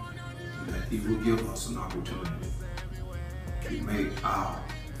 That He will give us an opportunity to make our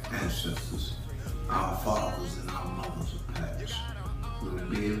ancestors, our fathers and our mothers of past, we'll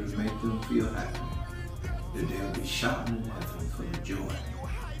be able to make them feel happy. That they'll be shouting in heaven for the joy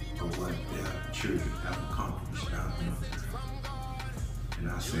of what their children have accomplished down here. And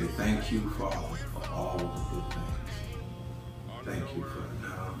I say thank you, Father, for all the good things. Thank you for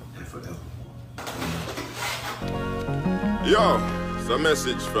now and forevermore. Yo, it's a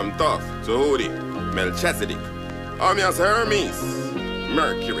message from Thoth to Hody, Melchizedek, Hermes,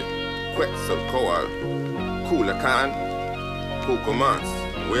 Mercury, Quetzalcoatl, Kulakan, who commands.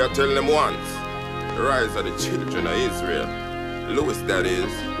 We are telling them once, the rise of the children of Israel. Louis, that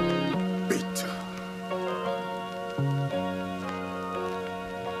is, bitter.